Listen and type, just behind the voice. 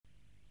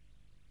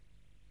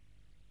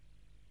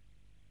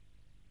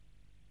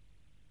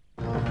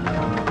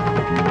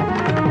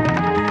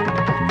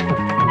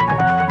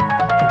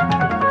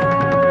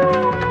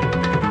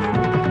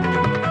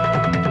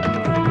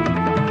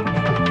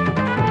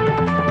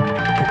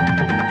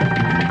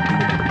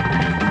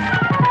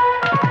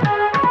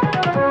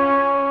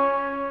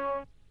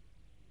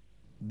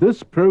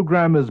This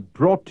program is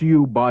brought to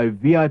you by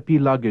VIP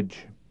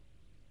Luggage.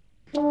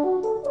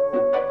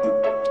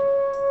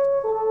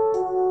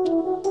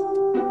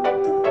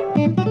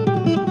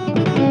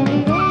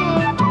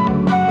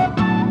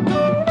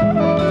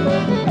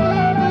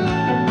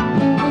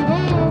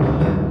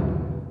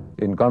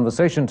 In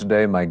conversation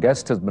today, my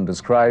guest has been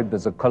described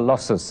as a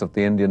colossus of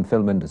the Indian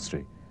film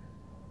industry.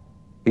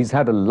 He's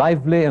had a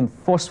lively and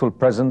forceful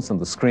presence on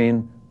the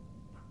screen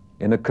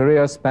in a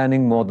career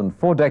spanning more than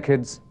 4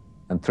 decades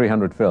and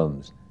 300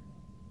 films.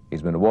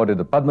 He's been awarded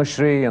the Padma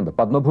Shri and the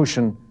Padma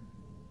Bhushan,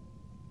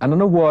 and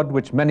an award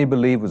which many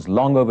believe was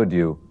long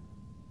overdue,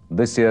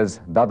 this year's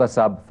Dada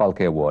Saheb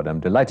Phalke Award. I'm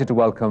delighted to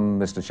welcome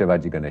Mr.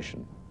 Sivaji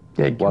Ganesan.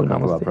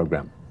 Welcome to our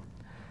program.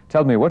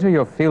 Tell me, what are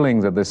your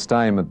feelings at this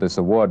time at this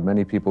award?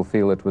 Many people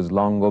feel it was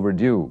long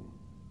overdue.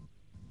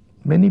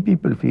 Many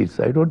people feel,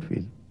 I don't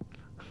feel.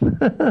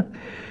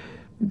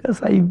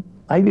 Because I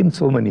win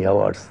so many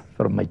awards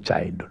from my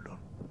childhood.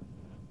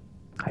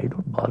 I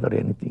don't bother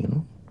anything, you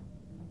know.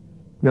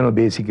 You know,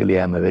 basically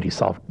I'm a very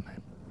soft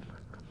man.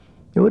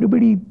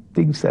 Everybody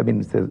thinks, I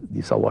mean,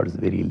 this award is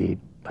very late.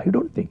 I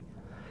don't think.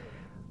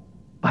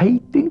 I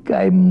think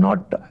I'm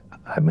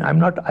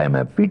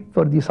a fit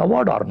for this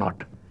award or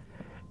not.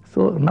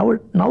 So now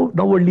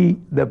only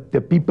the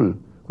people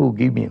who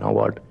give me an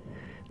award,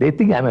 they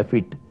think I'm a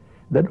fit.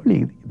 Then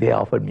only they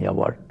offer me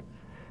award.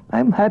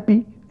 I'm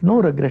happy,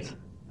 no regrets.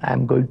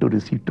 I'm going to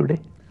receive today.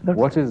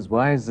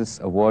 Why is this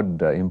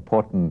award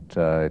important?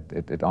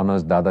 It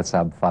honors Dada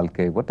Saheb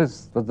Phalke. What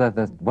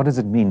does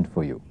it mean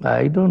for you?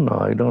 I don't know.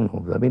 I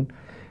mean,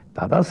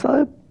 Dada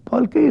Saheb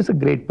Phalke is a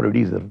great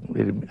producer.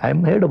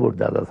 I'm heard about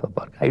Dada Saheb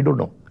Phalke. I don't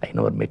know. I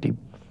never met him.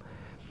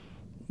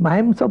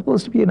 I'm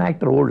supposed to be an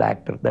actor, old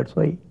actor. That's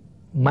why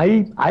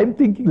I'm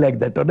thinking like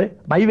that.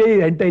 My way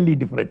is entirely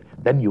different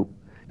than you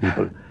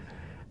people.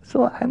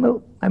 So I'm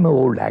an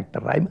old actor.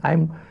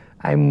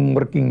 I'm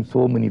working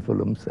so many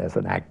films as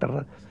an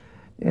actor.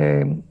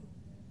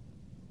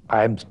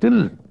 I'm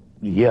still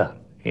here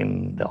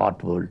in the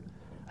art world.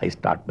 I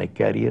start my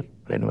career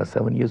when I was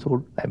 7 years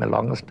old. I'm a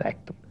longest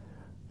actor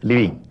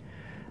living.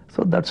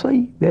 So that's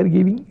why they're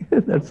giving,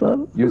 that's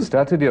all. You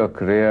started your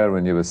career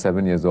when you were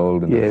 7 years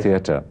old in the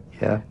theatre.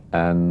 Yeah.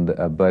 And,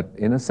 but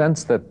in a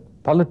sense that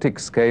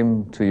politics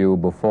came to you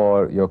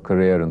before your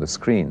career on the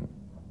screen.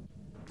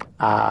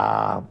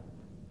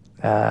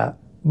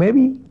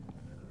 Maybe.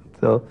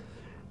 So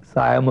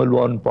I am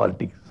alone in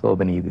politics, so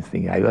many this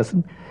thing. I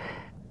wasn't,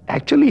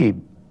 actually,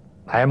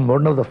 I am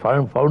one of the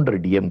founder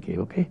of DMK,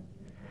 okay?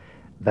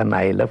 Then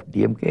I left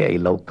DMK, I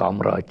love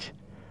Kamraj.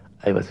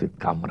 I was with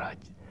Kamraj.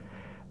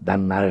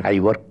 Then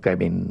I worked,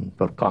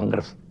 for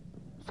Congress,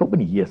 so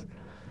many years.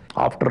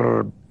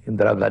 After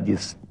Indira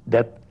Gandhi's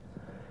death,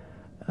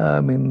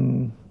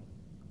 when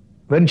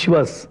she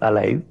was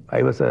alive,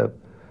 I was a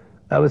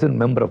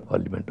member of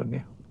parliament,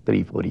 okay?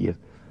 3-4 years.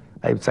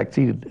 I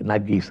succeeded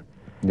Nargis.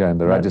 Yeah, in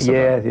the Rajya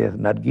Sabha. Yes,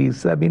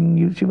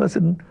 Nargis. She was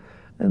in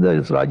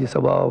the Rajya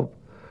Sabha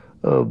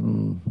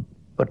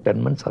for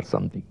 10 months or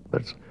something.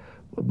 But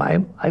I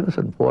was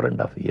in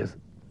 4.5 years.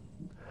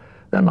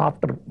 Then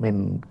after,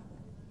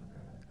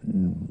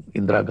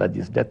 Indira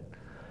Gandhi's death,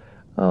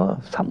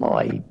 somehow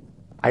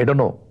I don't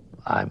know.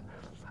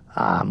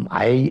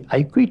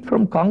 I quit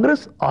from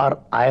Congress or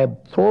I am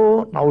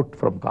thrown out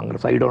from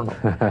Congress. I don't know.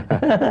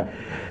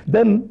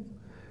 Then,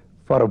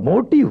 for a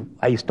motive,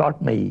 I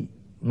start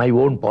my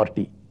own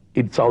party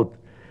in South.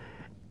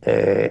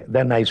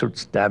 Then I should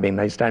stand in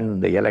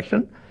the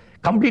election.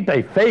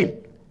 I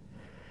failed.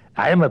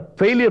 I am a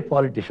failure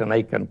politician.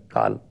 I can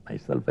call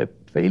myself a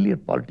failure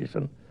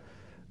politician.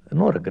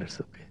 No regrets,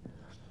 okay.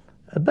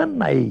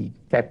 Then I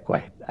kept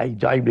quiet. I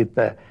joined with,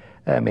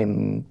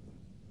 1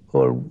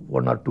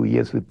 or 2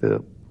 years with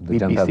the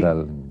VP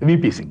Singh.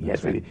 VP Singh,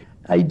 yes. Right.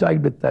 I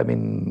joined with,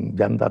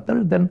 Janata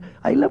Dal. Then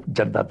I left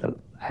Janata Dal.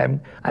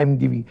 I'm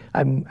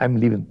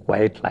living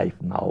quiet life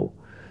now.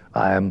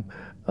 I'm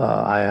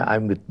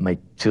with my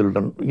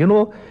children. You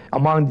know,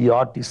 among the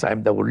artists,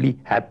 I'm the only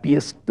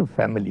happiest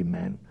family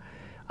man.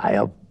 I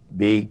have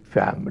big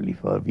family.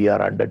 We are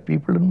 100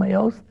 people in my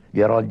house.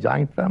 We are all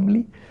joint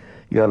family.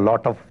 We have a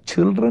lot of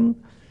children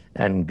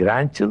and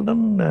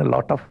grandchildren, a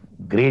lot of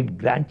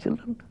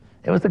great-grandchildren.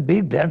 I was a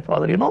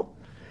great-grandfather, you know.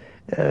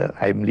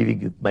 I'm living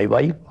with my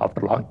wife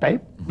after a long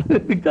time.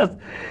 Because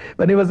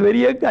when I was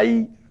very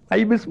young,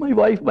 I miss my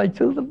wife, my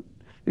children.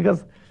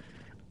 Because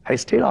I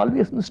stayed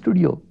always in the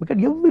studio. Because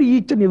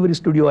each and every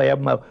studio, I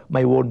have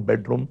my own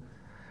bedroom,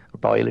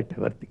 toilet,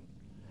 everything.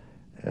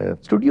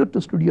 Studio to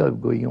studio, I'm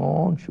going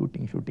on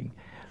shooting.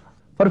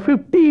 For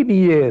 15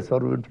 years,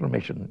 for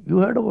information, you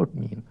heard about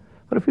me.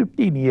 For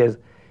 15 years,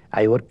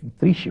 I worked in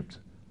 3 shifts.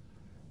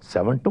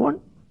 7 to 1,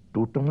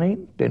 2 to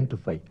 9, 10 to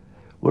 5.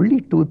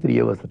 Only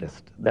 2-3 hours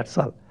rest. That's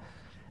all.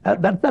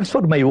 That's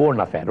for my own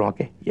affair,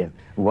 okay? Yeah.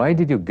 Why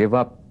did you give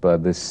up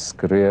this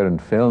career in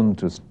film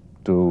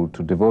to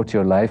devote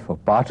your life or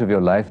part of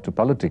your life to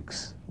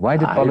politics? Why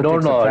did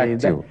politics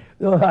attract you?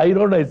 I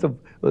don't know. It's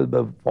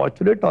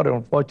fortunate or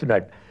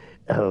unfortunate.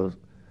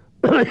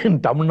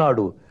 In Tamil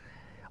Nadu,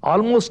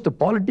 almost a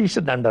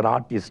politician and an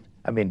artist,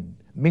 I mean,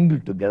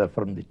 mingled together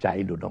from the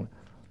childhood.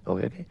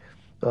 Okay.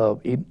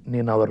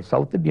 In our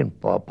South Indian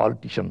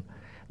politicians,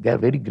 they are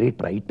very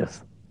great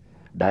writers,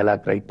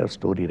 dialogue writers,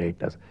 story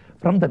writers.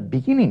 From the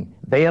beginning,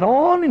 they are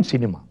all in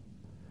cinema.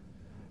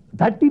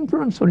 That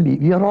influence only,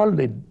 we are all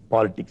in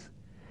politics.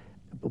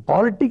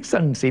 Politics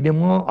and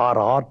cinema or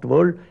art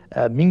world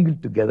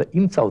mingled together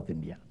in South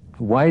India.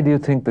 Why do you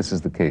think this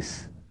is the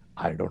case?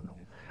 I don't know.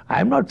 I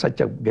am not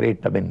such a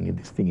great, in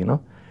this thing,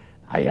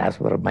 as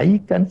for my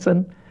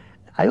concern,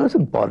 I was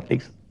in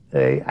politics.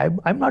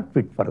 I'm not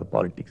fit for the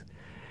politics.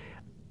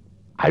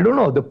 I don't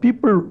know, the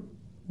people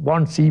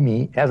won't see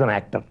me as an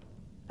actor.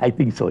 I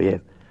think so,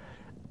 yes.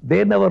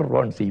 They never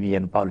won't see me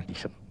as a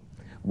politician.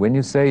 When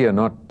you say you're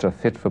not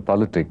fit for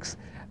politics,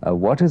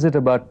 what is it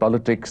about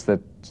politics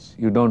that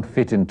you don't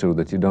fit into,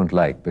 that you don't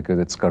like? Because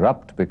it's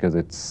corrupt, because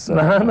it's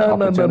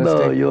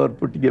No. You are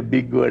putting a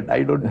big word.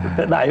 I don't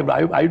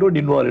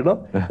involve,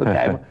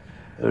 Okay,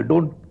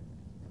 don't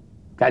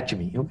catch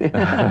me, okay?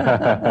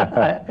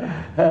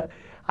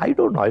 I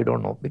don't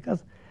know,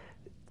 because,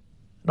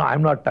 no,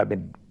 I'm not,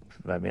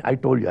 I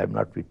told you I'm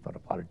not fit for a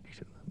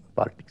politics.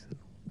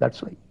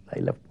 That's why I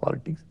left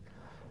politics.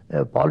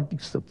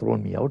 Politics have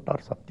thrown me out or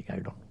something, I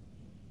don't know.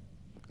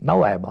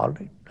 Now I am all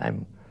right.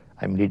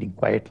 I'm leading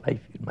quiet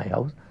life in my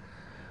house.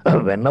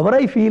 Whenever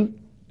I feel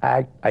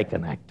I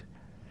can act.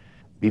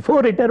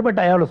 Before retirement,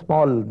 I have a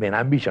small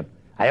ambition.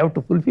 I have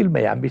to fulfill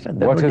my ambition.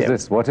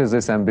 What is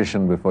this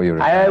ambition before you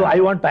retire? I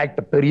want to act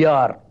a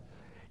Periyar.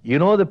 You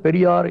know, the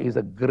Periyar is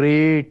a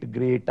great,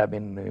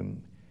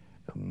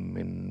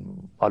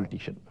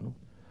 politician.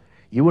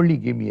 He only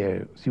gave me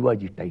a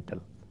Sivaji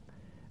title.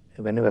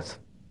 When I was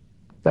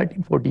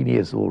 13, 14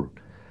 years old,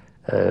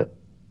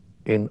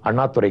 in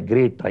Annadurai,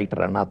 great writer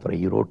Annadurai,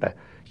 he wrote a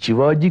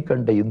Sivaji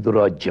Kanda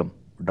Indurajyam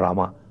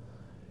drama.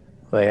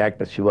 I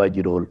acted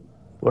Shivaji role.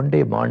 One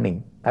day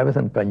morning, I was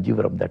in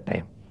Kanjivaram that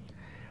time.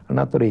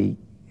 Annadurai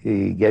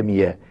gave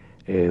me a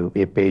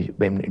page,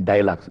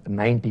 dialogues,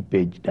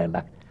 90-page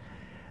dialogue.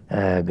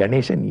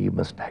 Ganeshan, you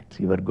must act.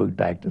 You are going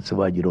to act in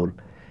Shivaji role.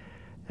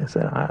 So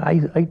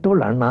I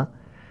told Anna,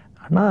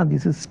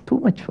 this is too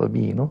much for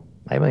me,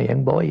 I'm a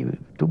young boy,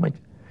 too much.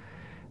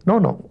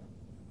 No.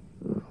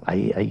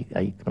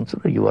 I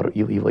consider you are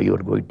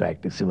going to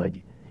act as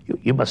Shivaji.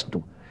 You must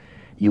do.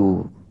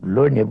 You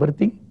learn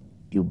everything.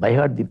 You by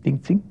heart the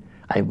things.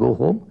 I go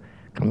home.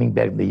 Coming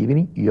back in the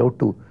evening, you have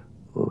to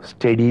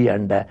study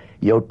and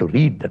you have to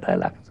read the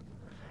dialogues.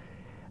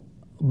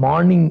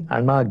 Morning,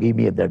 Anna gave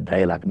me that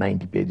dialogue,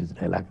 90 pages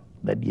dialogue.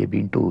 Then he had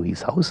been to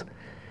his house.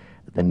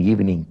 Then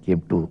evening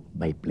came to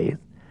my place.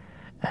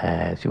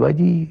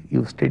 Shivaji,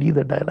 you study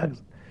the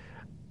dialogues.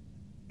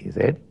 He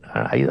said,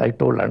 I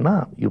told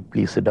Anna, you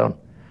please sit down.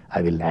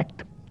 I will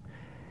act.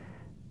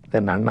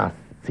 Then Anna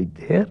sit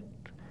there.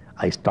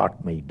 I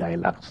start my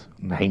dialogues.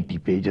 90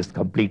 pages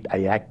complete.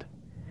 I act.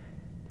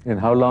 In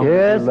how long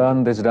did you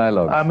learn this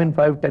dialogue?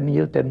 10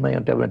 years,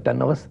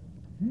 10 hours.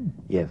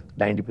 Yes,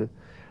 90 pages.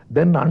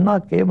 Then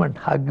Anna came and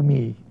hugged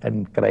me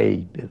and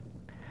cried.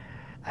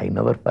 I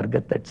never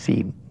forget that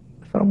scene.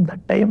 From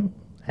that time,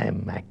 I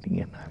am acting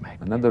and I am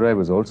acting. Annadurai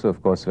was also,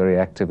 of course, very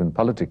active in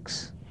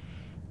politics.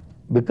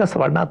 Because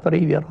of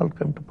Annadurai, we are all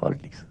come to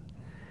politics.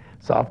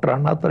 So after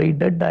Annadurai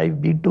died, I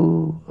went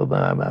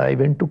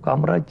to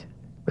Kamraj.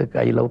 Because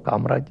I love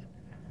Kamraj.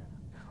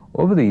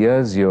 Over the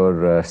years,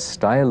 your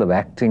style of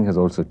acting has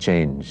also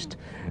changed.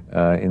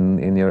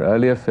 In your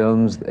earlier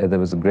films, there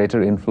was a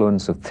greater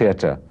influence of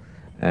theatre,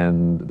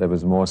 and there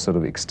was more sort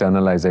of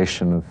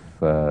externalization of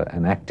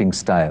an acting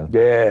style.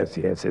 Yes.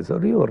 So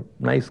your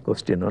nice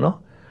question, there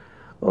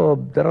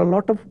are a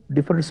lot of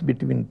difference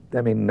between,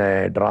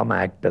 drama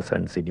actors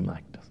and cinema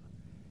actors.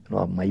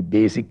 My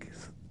basic,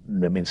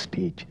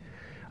 stage.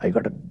 I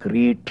got a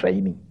great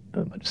training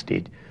on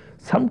stage.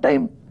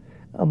 Sometimes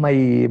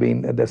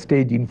the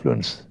stage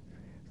influence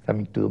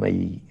coming to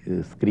my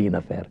screen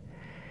affair.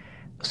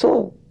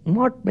 So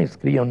not my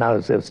screen now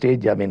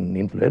stage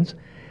influence.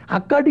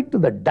 According to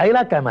the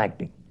dialogue I'm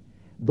acting.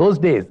 Those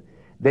days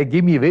they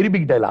give me a very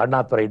big dialogue,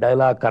 Annadurai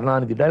dialogue,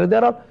 Karnanidhi dialogue.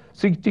 There are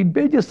 16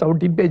 pages,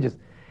 17 pages.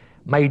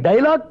 My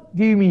dialogue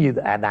give me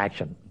an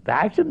action. The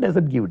action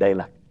doesn't give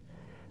dialogue.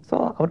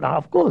 So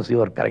of course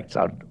you are correct.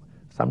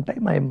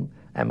 Sometimes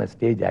I'm a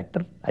stage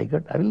actor. I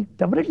will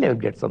definitely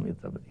get some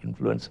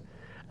influence.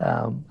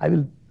 I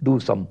will do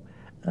some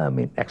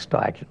extra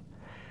action.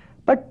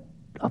 But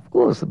of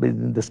course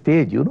in the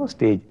stage,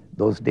 stage,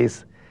 those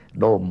days,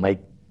 no mic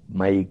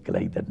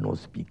like that, no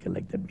speaker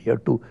like that. We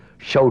have to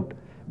shout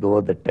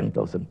before the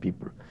 10,000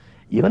 people.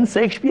 Even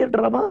Shakespeare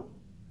drama,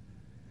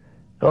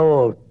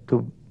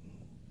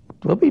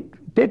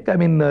 take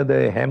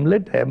the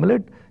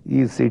Hamlet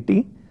is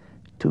sitting,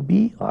 to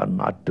be or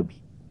not to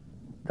be.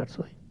 That's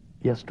why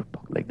he has to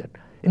talk like that.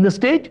 In the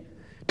stage,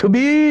 to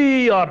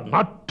be or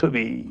not to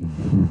be.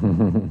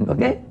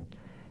 Okay?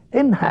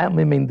 In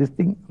this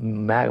thing,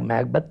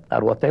 Macbeth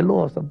or Othello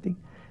or something,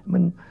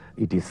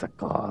 it is a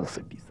cause,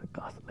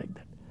 like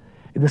that.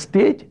 In the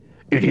stage,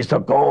 it is a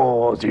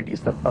cause,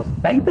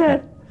 like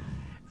that.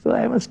 So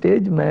I am a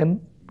stage man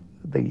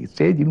the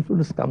stage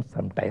influence comes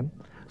sometime.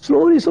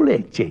 Slowly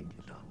exchange.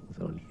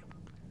 Slowly.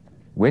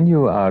 When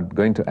you are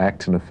going to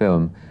act in a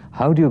film,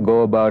 how do you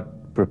go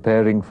about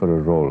preparing for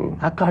a role?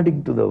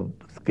 According to the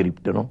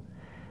script,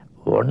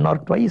 One or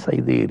twice I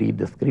read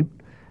the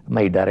script.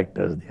 My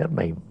directors there,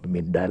 my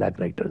dialogue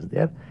writers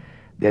there,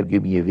 they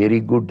give me a very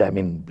good,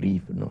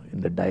 brief, in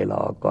the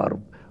dialogue or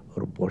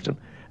portion.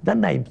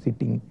 Then I am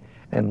sitting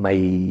in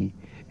my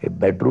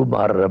bedroom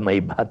or my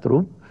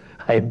bathroom.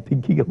 I am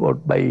thinking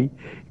about my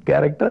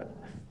character.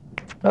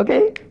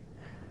 Okay?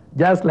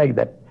 Just like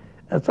that.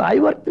 So I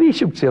work 3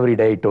 shifts every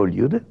day, I told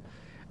you.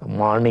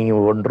 Morning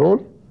one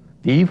role,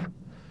 thief.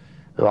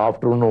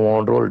 Afternoon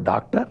one role,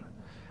 doctor.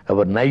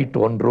 Our night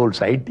one role,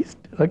 scientist.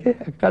 Okay?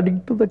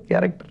 According to the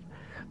character,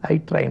 I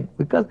train.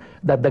 Because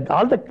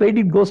all the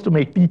credit goes to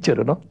my teacher,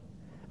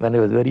 When I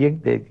was very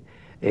young,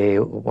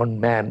 one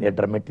man, a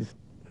dramatist,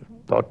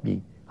 taught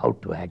me how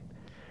to act.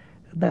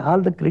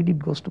 All the credit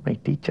goes to my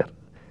teacher.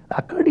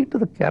 According to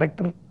the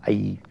character,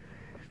 I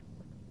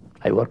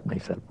work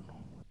myself.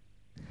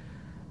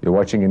 You're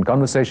watching In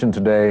Conversation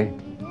today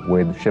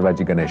with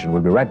Sivaji Ganesan.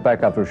 We'll be right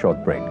back after a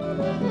short break.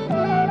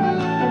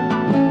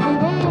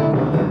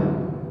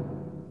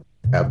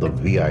 At the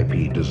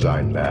VIP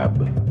Design Lab,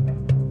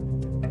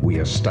 we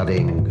are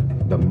studying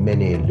the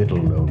many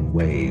little-known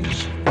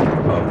ways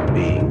of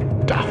being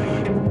tough.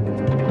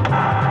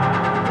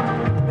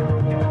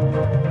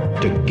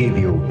 To give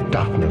you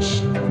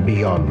toughness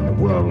beyond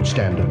world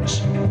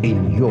standards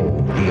in your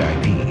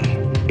VIP,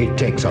 it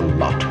takes a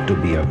lot to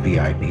be a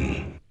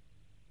VIP.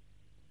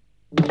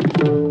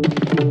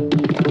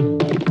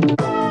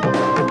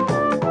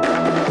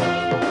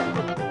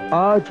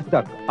 आज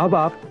तक अब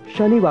आप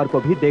शनिवार को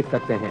भी देख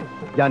सकते हैं,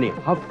 यानी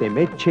हफ्ते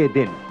में 6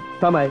 दिन।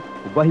 समय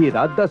वही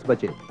रात 10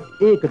 बजे।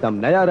 एकदम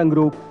नया रंग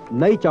रूप,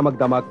 नई चमक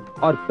दमक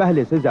और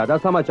पहले से ज्यादा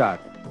समाचार।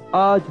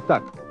 आज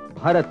तक,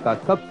 भारत का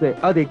सबसे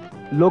अधिक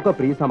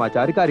लोकप्रिय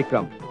समाचार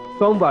कार्यक्रम,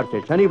 सोमवार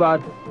से शनिवार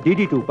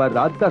DD2 पर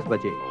रात 10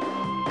 बजे।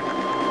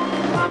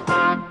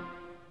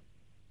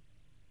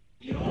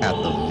 At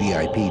the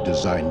VIP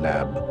Design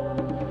Lab,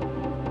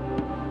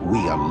 we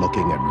are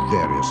looking at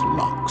various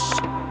locks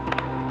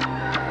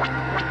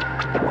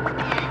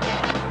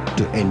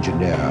to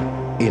engineer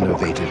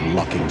innovative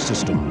locking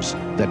systems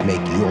that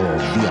make your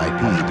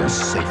VIP the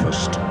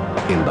safest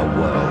in the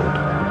world.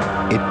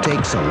 It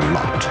takes a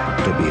lot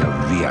to be a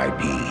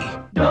VIP.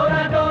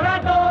 डोरा डोरा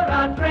डोरा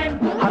trend,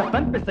 हर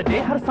बन पे सजे,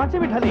 हर सांचे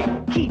में ढले,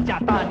 खींचा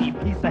तानी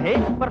भी सहे,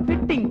 पर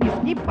फिटिंग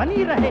इसकी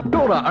बनी रहे।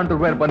 डोरा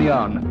अंडरवेयर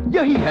बनियान,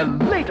 यही है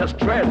latest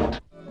trend.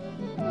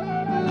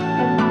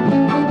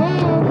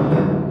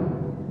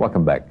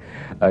 Welcome back.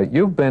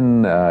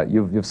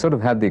 You've sort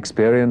of had the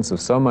experience of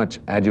so much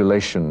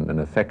adulation and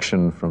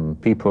affection from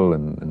people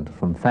and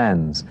from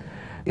fans.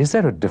 Is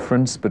there a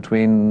difference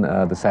between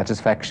the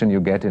satisfaction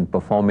you get in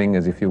performing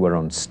as if you were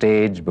on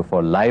stage before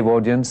a live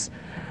audience,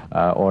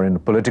 or in a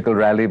political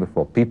rally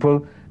before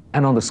people,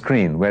 and on the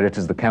screen where it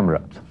is the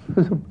camera?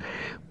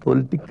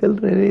 Political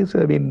rallies,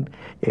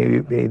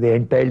 they're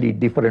entirely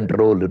different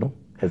role,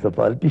 as a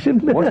politician.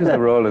 What is the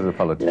role as a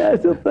politician? Yeah,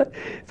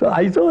 so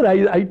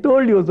I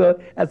told you, sir,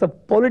 as a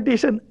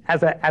politician,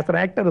 as an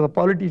actor, as a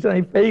politician,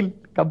 I failed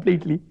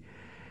completely.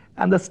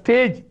 On the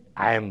stage,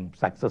 I am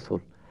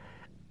successful.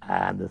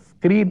 And the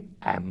screen,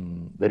 I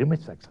am very much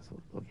successful.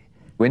 Okay.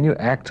 When you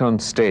act on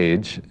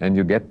stage and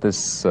you get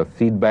this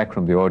feedback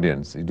from the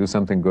audience, you do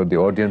something good, the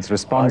audience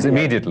responds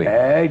immediately.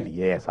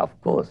 Yes, of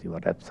course, you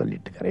are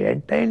absolutely correct.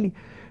 Entirely,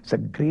 it's a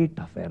great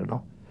affair,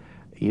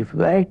 If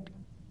you act,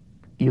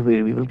 you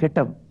will get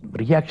a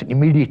reaction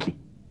immediately.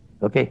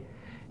 Okay?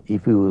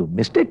 If you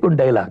mistake one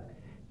dialogue,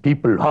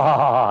 people,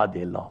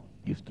 they laugh,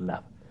 used to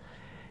laugh.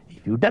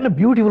 If you've done a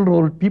beautiful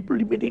role,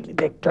 people immediately,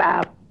 they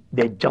clap,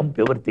 they jump,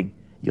 everything.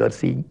 You are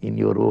seeing in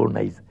your own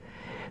eyes.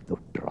 So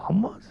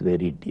drama is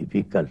very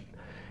difficult.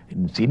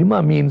 In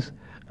cinema means,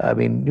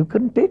 you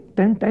can take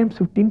 10 times,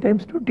 15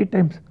 times, 20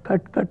 times,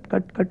 cut,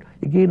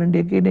 again and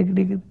again and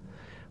again.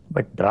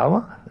 But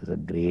drama is a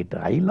great,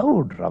 I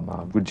love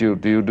drama. Do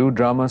you do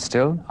drama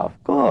still? Of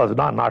course,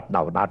 not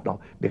now,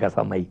 because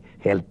of my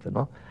health,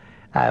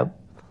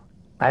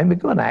 I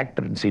became an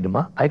actor in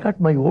cinema. I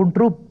got my own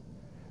troupe,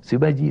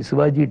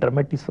 Sivaji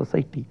Dramatic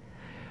Society.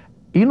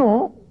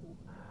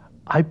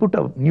 I put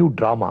a new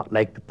drama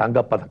like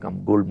Tanga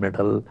Padakam, Gold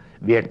Medal,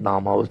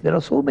 Vietnam House. There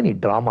are so many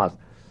dramas.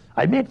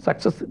 I made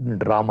success in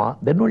drama,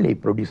 then only I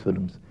produce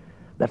films.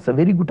 That's a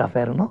very good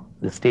affair,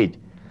 the stage.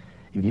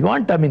 If you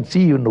want,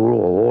 see in your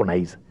own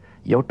eyes,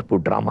 you have to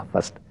put drama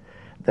first.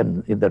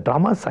 Then if the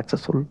drama is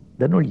successful,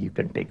 then only you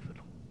can take film.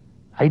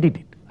 I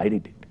did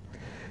it.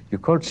 You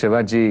called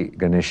Sivaji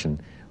Ganesan.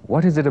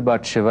 What is it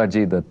about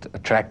Sivaji that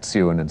attracts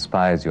you and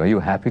inspires you? Are you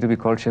happy to be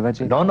called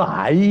Sivaji? No,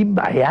 I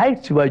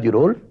had Sivaji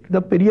role.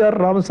 The Periyar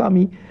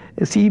Ramasamy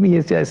see me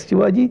as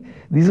Sivaji.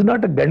 This is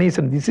not a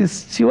Ganesan, this is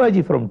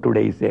Sivaji from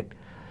today, he said.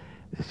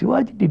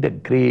 Sivaji did a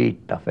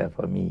great affair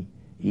for me.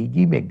 He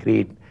gave me a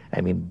great,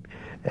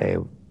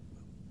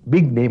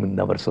 big name in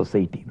our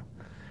society.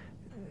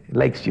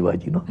 Like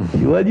Sivaji,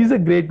 Sivaji is a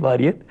great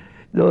warrior.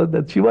 So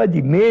the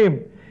Sivaji name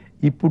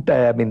he put,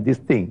 this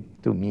thing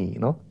to me, you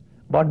know.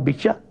 What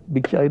Bhiksha,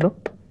 you know,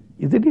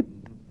 isn't it?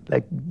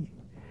 Like,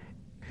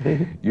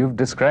 You've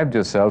described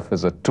yourself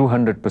as a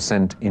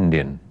 200%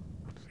 Indian.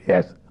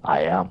 yes,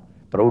 I am.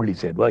 Proudly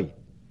said. Why?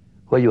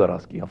 Why you are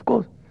asking? Of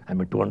course,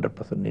 I'm a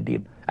 200%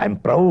 Indian. I'm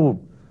proud.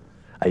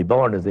 I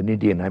born as an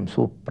Indian. I'm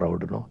so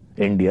proud, you know.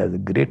 India is a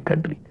great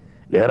country.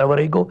 Wherever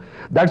I go.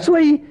 That's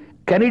why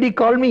Kennedy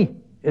called me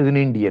as an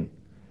Indian.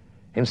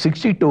 In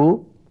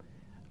 62,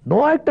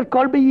 no actor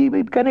called me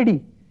even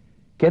Kennedy.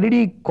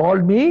 Kennedy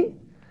called me.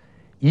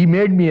 He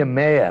made me a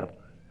mayor,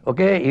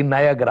 okay, in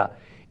Niagara.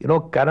 You know,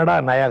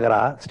 Canada,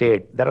 Niagara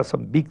state, there are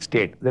some big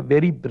states, they're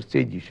very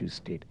prestigious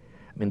state.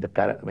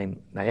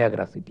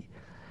 Niagara city.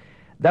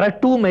 There are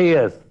two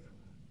mayors.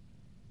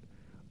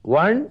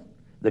 One,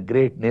 the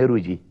great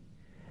Nehruji.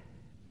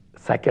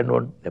 Second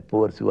one, the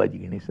poor Sivaji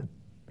Ganesan.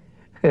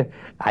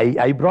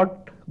 I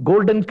brought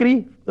golden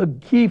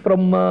key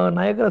from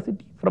Niagara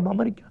city, from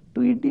America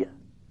to India.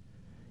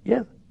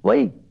 Yes,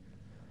 why?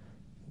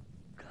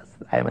 Because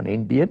I am an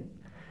Indian.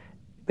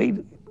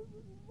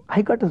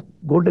 I got a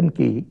golden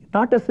key,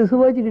 not as a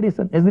Sivaji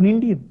Ganesan, as an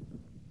Indian.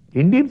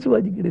 Indian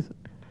Sivaji Ganesan.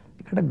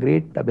 I got a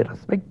great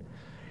respect.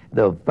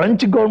 The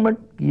French government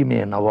gave me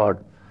an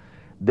award.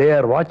 They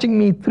are watching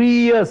me 3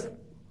 years,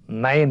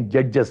 9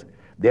 judges.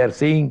 They are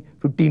saying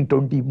 15,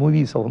 20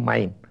 movies of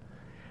mine.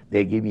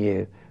 They give me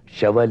a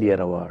Chevalier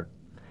Award.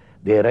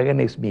 They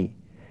recognize me.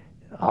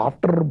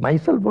 After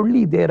myself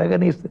only, they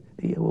recognize,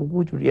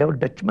 you have a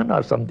Dutchman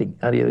or something,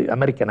 or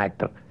American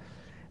actor.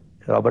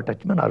 Robert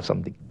Dutchman or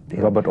something.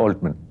 Robert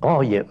Altman.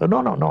 Oh, yeah.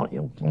 No.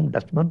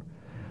 Dutchman.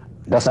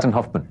 Dustin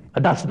Hoffman.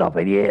 Dustin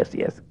Hoffman,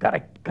 yes.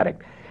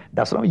 Correct.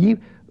 Dustin,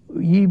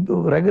 he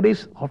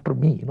recognized after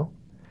me, you know.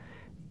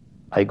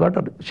 I got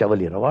a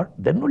Chevalier Award.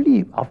 Then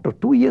only after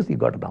 2 years, he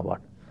got an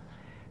award.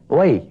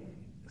 Why?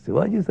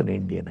 Shivaji is an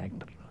Indian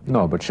actor.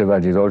 No, but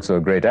Shivaji is also a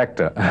great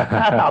actor.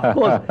 Of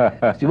course.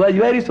 Shivaji,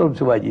 where is from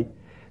Shivaji?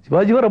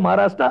 Shivaji from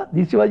Maharashtra,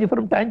 this Shivaji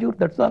from Tanjore,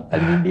 that's all.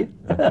 I'm Indian.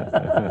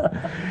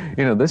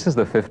 You know, this is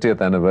the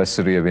 50th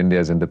anniversary of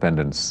India's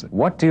independence.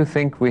 What do you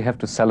think we have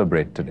to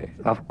celebrate today?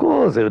 Of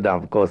course,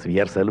 we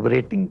are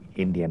celebrating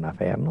Indian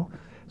affair, no?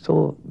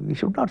 So we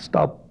should not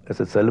stop as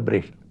a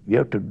celebration. We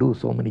have to do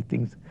so many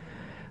things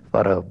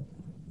for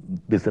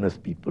business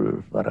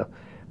people, for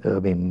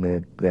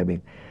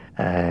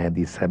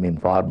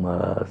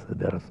farmers.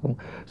 There are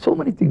so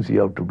many things we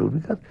have to do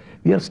because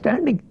we are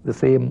standing the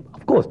same.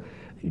 Of course,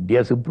 India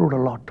has improved a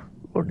lot.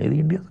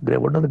 India is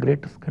one of the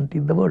greatest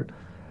countries in the world.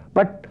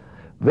 But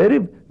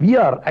we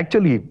are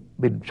actually,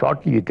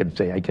 shortly I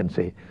can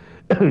say,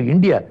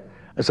 India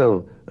is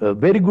a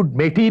very good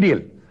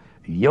material.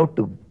 You have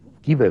to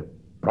give a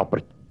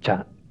proper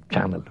channel,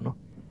 you know.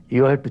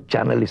 You have to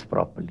channel this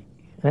properly.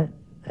 I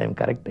am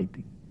correct, I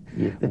think.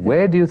 Yes.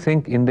 Where do you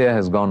think India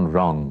has gone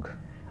wrong?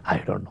 I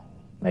don't know.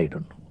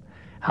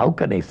 How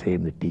can I say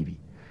in the TV?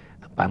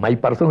 My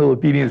personal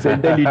opinion is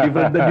entirely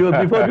different than yours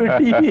before your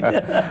TV.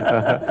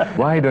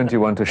 Why don't you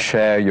want to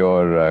share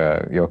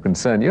your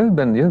concern? You've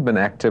been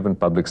active in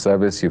public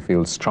service. You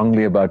feel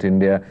strongly about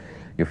India.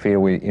 You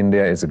feel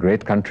India is a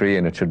great country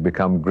and it should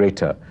become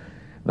greater.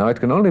 Now, it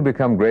can only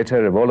become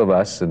greater if all of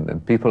us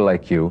and people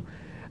like you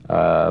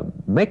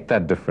make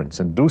that difference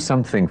and do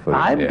something for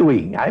India.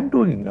 I'm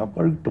doing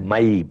according to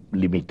my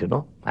limit, you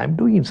know. I'm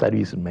doing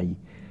service in my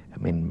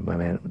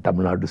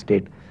Tamil Nadu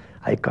state.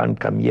 I can't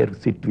come here,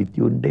 sit with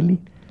you in Delhi.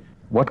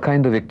 What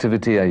kind of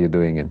activity are you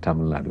doing in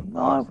Tamil Nadu?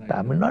 No,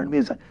 Tamil Nadu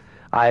means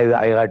I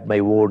got my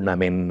own,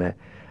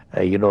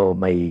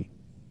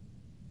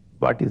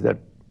 what is that?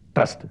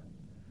 Trust.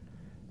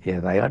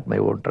 Yes, I got my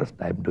own trust.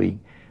 I'm doing,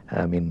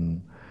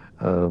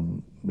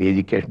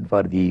 education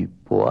for the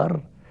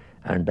poor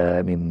and,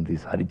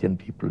 these Harijan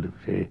people,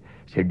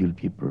 scheduled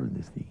people,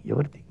 this thing,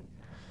 everything.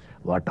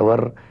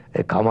 Whatever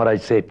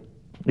Kamaraj said.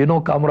 You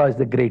know Kamaraj,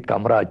 the great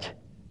Kamaraj,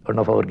 one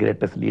of our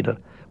greatest leader.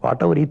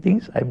 Whatever he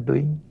thinks, I'm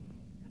doing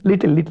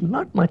little,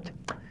 not much.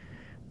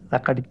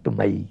 According to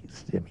my,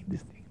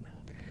 this thing.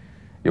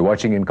 You're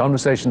watching In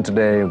Conversation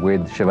today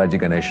with Sivaji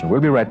Ganesan. We'll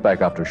be right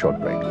back after a short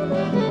break.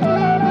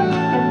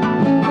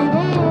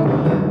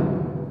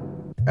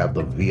 At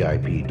the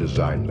VIP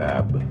Design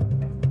Lab,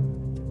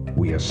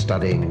 we are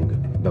studying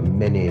the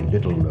many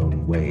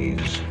little-known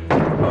ways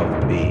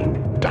of being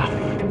tough.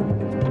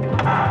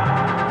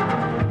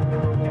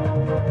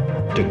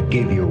 To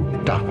give you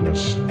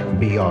toughness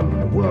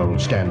beyond world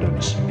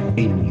standards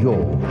in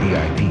your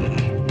VIP.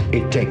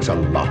 It takes a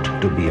lot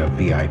to be a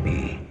VIP.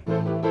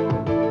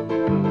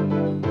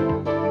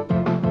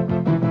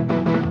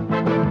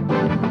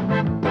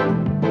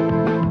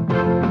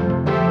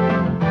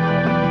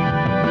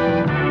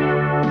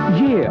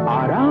 ये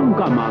आराम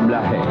का मामला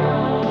है।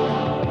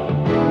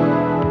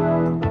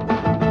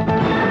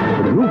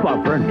 रूपा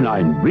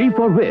frontline brief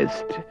और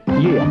waste,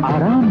 ये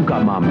आराम का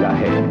मामला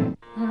है।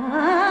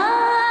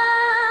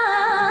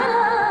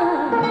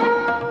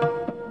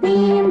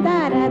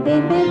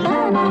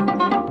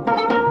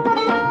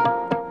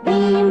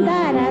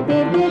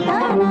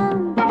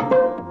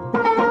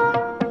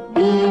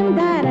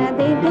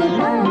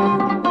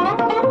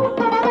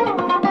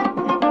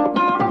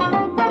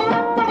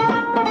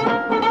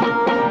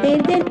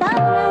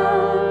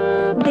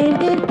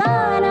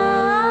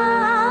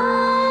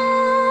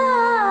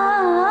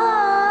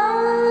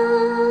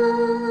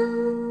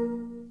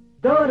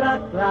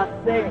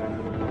 क्लासिक,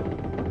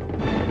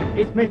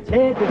 इसमें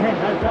छेद है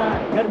हजार,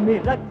 गर्मी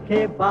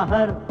रखे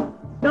बाहर,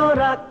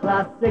 डोरा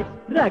क्लासिक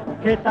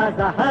रखे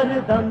ताजा हर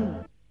दम.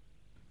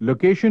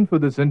 Location for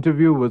this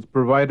interview was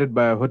provided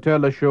by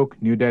Hotel Ashok,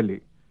 New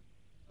Delhi.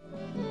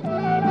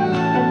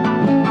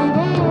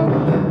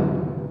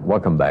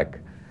 Welcome back.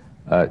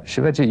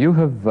 Shivaji, you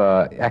have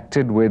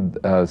acted with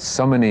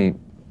so many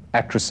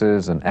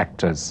actresses and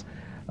actors.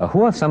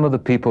 Who are some of the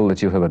people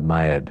that you have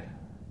admired,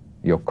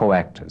 your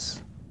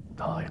co-actors?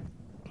 Oh,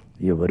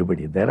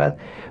 everybody.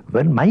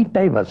 When my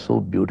time was so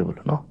beautiful,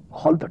 you know,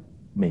 all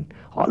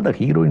the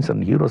heroines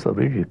and heroes are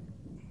really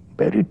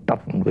very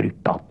tough and very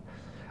top.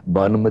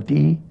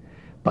 Bhanumati,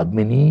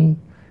 Padmini,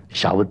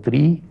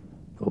 Savitri,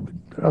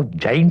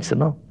 giants, you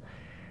know.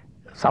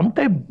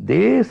 Sometimes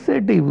they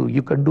said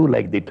you can do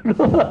like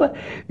that.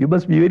 You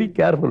must be very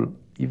careful.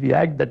 If you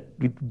act that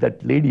with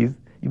that ladies,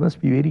 you must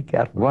be very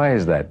careful. Why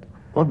is that?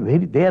 Oh,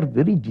 they are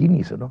very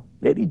genius, you know,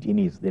 very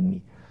genius than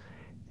me.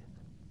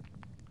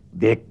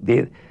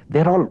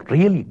 They're all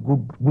really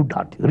good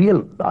artists,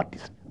 real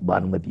artists.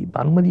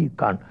 Bhanumati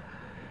can't.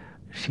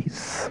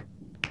 She's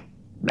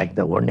like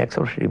the one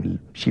exception.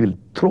 She will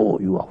throw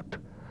you out.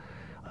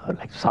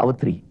 Like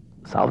Savitri,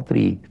 I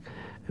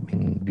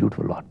mean,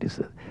 beautiful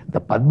artist. The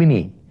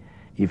Padmini,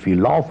 if you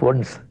laugh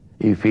once,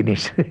 you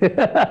finish.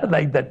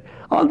 Like that.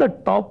 All the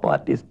top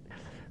artists.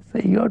 So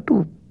you have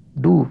to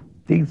do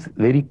things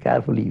very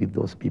carefully with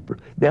those people.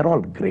 They're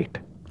all great.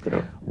 You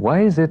know.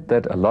 Why is it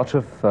that a lot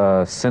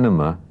of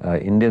cinema,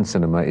 Indian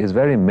cinema, is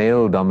very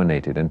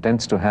male-dominated and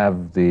tends to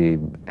have the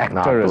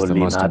actor as the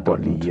most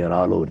important? Not only here,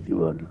 all over the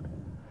world.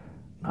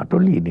 Not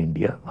only in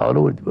India, all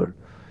over the world.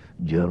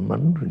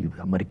 German,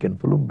 American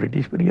film,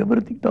 British film,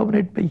 everything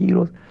dominated by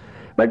heroes.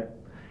 But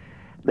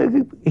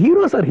the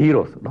heroes are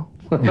heroes, you know.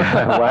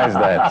 Why is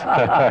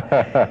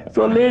that?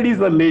 So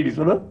ladies are ladies,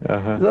 you know.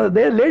 So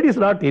their ladies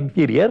not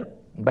inferior,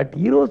 but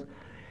heroes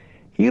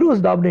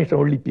dominate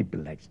only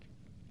people next.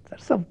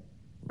 That's a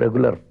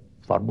regular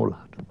formula.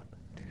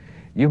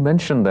 You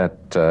mentioned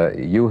that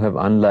you have,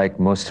 unlike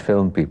most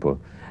film people,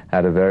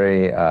 had a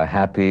very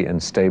happy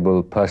and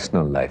stable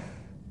personal life.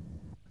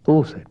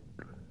 Who said?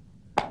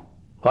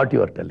 What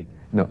you are telling?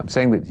 No, I'm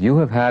saying that you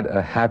have had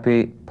a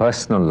happy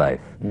personal life,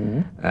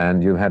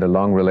 and you've had a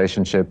long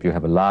relationship, you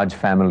have a large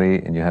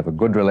family, and you have a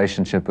good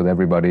relationship with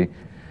everybody.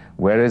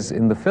 Whereas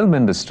in the film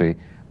industry,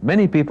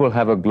 many people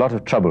have a lot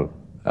of trouble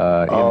in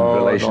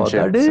relationships.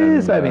 No, that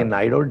is, I mean,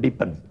 I don't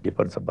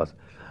depends upon us.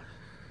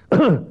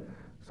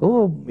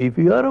 So if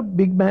you are a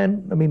big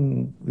man, I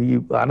mean,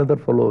 another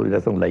fellow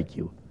doesn't like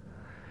you.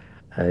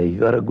 If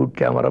you are a good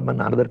cameraman,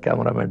 another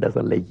cameraman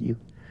doesn't like you.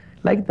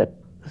 Like that.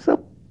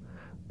 So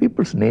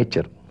people's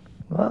nature.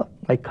 Well,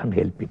 I can't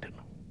help it.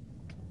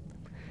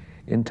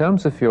 In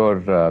terms of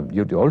your,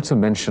 you also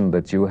mentioned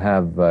that you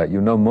have,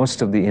 you know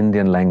most of the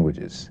Indian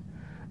languages,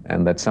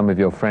 and that some of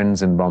your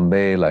friends in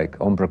Bombay, like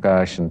Om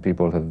Prakash and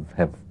people,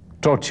 have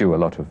taught you a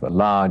lot of a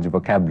large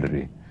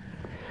vocabulary.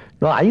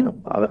 No,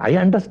 I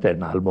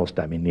understand almost,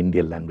 I mean,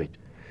 Indian language.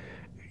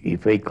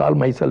 If I call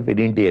myself an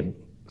Indian,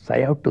 so I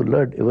have to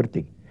learn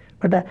everything.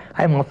 But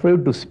I'm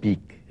afraid to speak,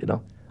 you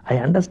know. I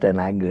understand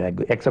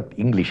language, except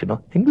English, you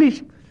know.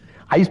 English,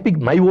 I speak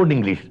my own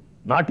English,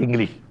 not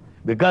English,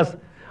 because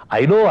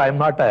I know I'm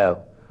not a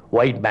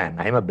white man,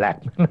 I'm a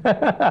black man.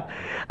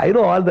 I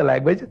know all the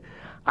languages.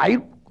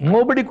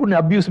 Nobody could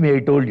abuse me, I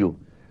told you.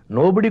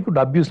 Nobody could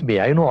abuse me.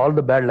 I know all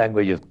the bad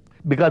languages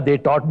because they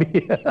taught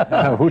me.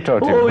 Who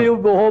taught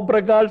you? Oh,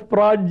 Prakash,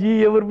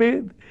 Prajji,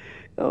 everybody.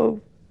 Oh,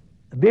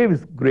 Dave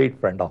is a great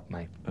friend of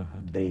mine.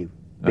 Dave.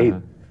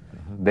 Dev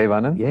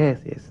Anand? Yes,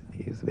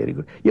 he is very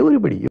good.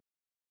 Everybody.